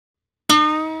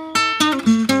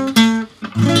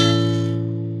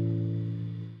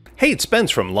Hey, it's Spence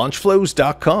from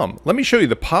launchflows.com. Let me show you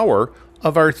the power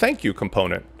of our thank you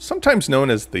component, sometimes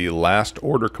known as the last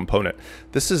order component.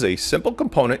 This is a simple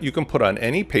component you can put on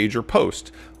any page or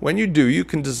post. When you do, you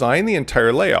can design the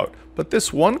entire layout, but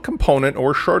this one component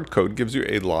or shortcode gives you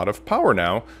a lot of power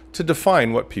now to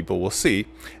define what people will see.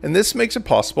 And this makes it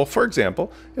possible, for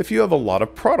example, if you have a lot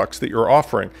of products that you're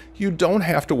offering, you don't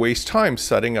have to waste time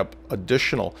setting up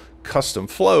additional custom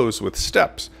flows with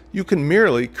steps. You can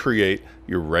merely create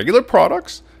your regular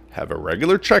products, have a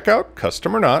regular checkout,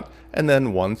 custom or not, and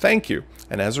then one thank you.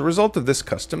 And as a result of this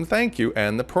custom thank you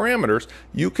and the parameters,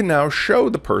 you can now show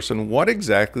the person what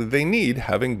exactly they need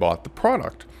having bought the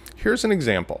product. Here's an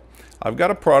example. I've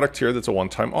got a product here that's a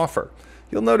one-time offer.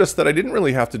 You'll notice that I didn't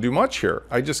really have to do much here.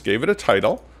 I just gave it a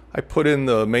title. I put in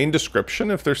the main description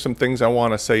if there's some things I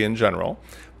want to say in general,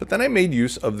 but then I made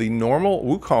use of the normal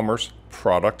WooCommerce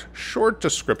product short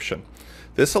description.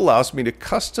 This allows me to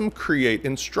custom create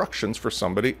instructions for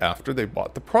somebody after they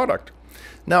bought the product.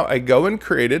 Now I go and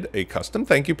created a custom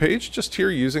thank you page just here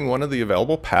using one of the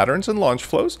available patterns in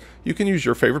LaunchFlows. You can use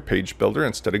your favorite page builder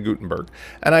instead of Gutenberg.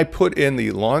 And I put in the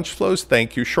LaunchFlows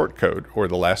thank you shortcode, or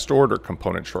the last order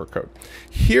component shortcode.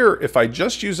 Here, if I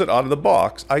just use it out of the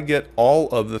box, I get all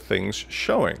of the things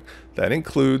showing. That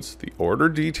includes the order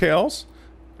details.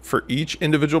 For each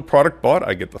individual product bought,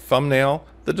 I get the thumbnail,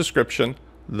 the description,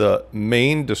 the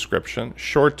main description,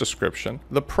 short description,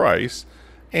 the price,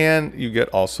 and you get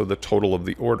also the total of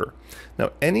the order.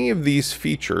 Now, any of these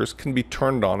features can be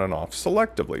turned on and off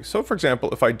selectively. So for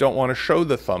example, if I don't want to show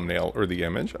the thumbnail or the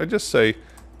image, I just say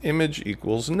image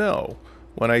equals no.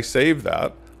 When I save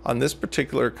that on this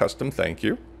particular custom thank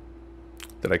you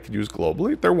that I could use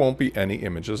globally, there won't be any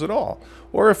images at all.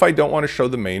 Or if I don't want to show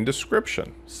the main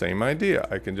description, same idea.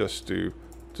 I can just do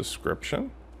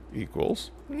description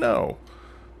equals no.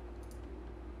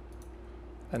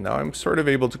 And now I'm sort of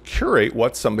able to curate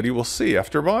what somebody will see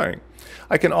after buying.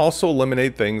 I can also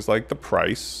eliminate things like the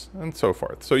price and so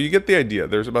forth. So you get the idea.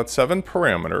 There's about 7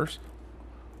 parameters,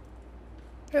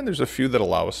 and there's a few that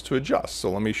allow us to adjust.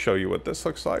 So let me show you what this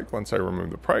looks like once I remove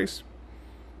the price.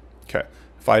 Okay,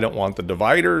 if I don't want the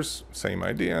dividers, same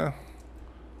idea.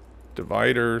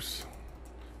 Dividers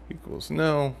equals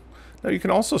no. Now you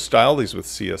can also style these with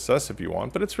CSS if you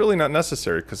want, but it's really not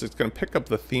necessary because it's going to pick up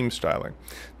the theme styling.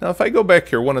 Now if I go back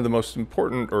here, one of the most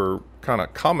important or kind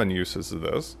of common uses of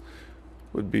this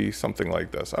would be something like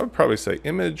this. I would probably say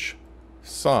image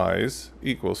size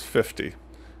equals 50,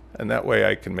 and that way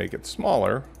I can make it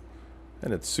smaller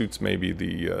and it suits maybe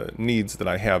the needs that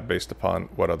I have based upon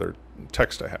what other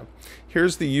text I have.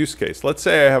 Here's the use case. Let's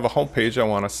say I have a home page, I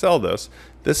want to sell this.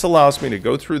 This allows me to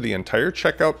go through the entire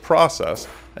checkout process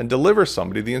and deliver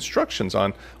somebody the instructions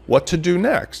on what to do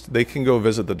next. They can go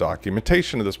visit the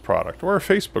documentation of this product or a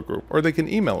Facebook group, or they can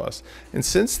email us. And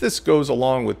since this goes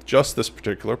along with just this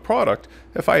particular product,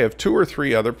 if I have 2 or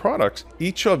 3 other products,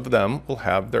 each of them will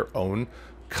have their own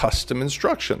custom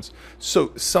instructions.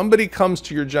 So somebody comes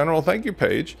to your general thank you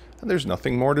page and there's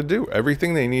nothing more to do.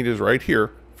 Everything they need is right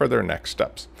here for their next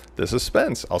steps. This is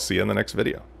Spence. I'll see you in the next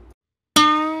video.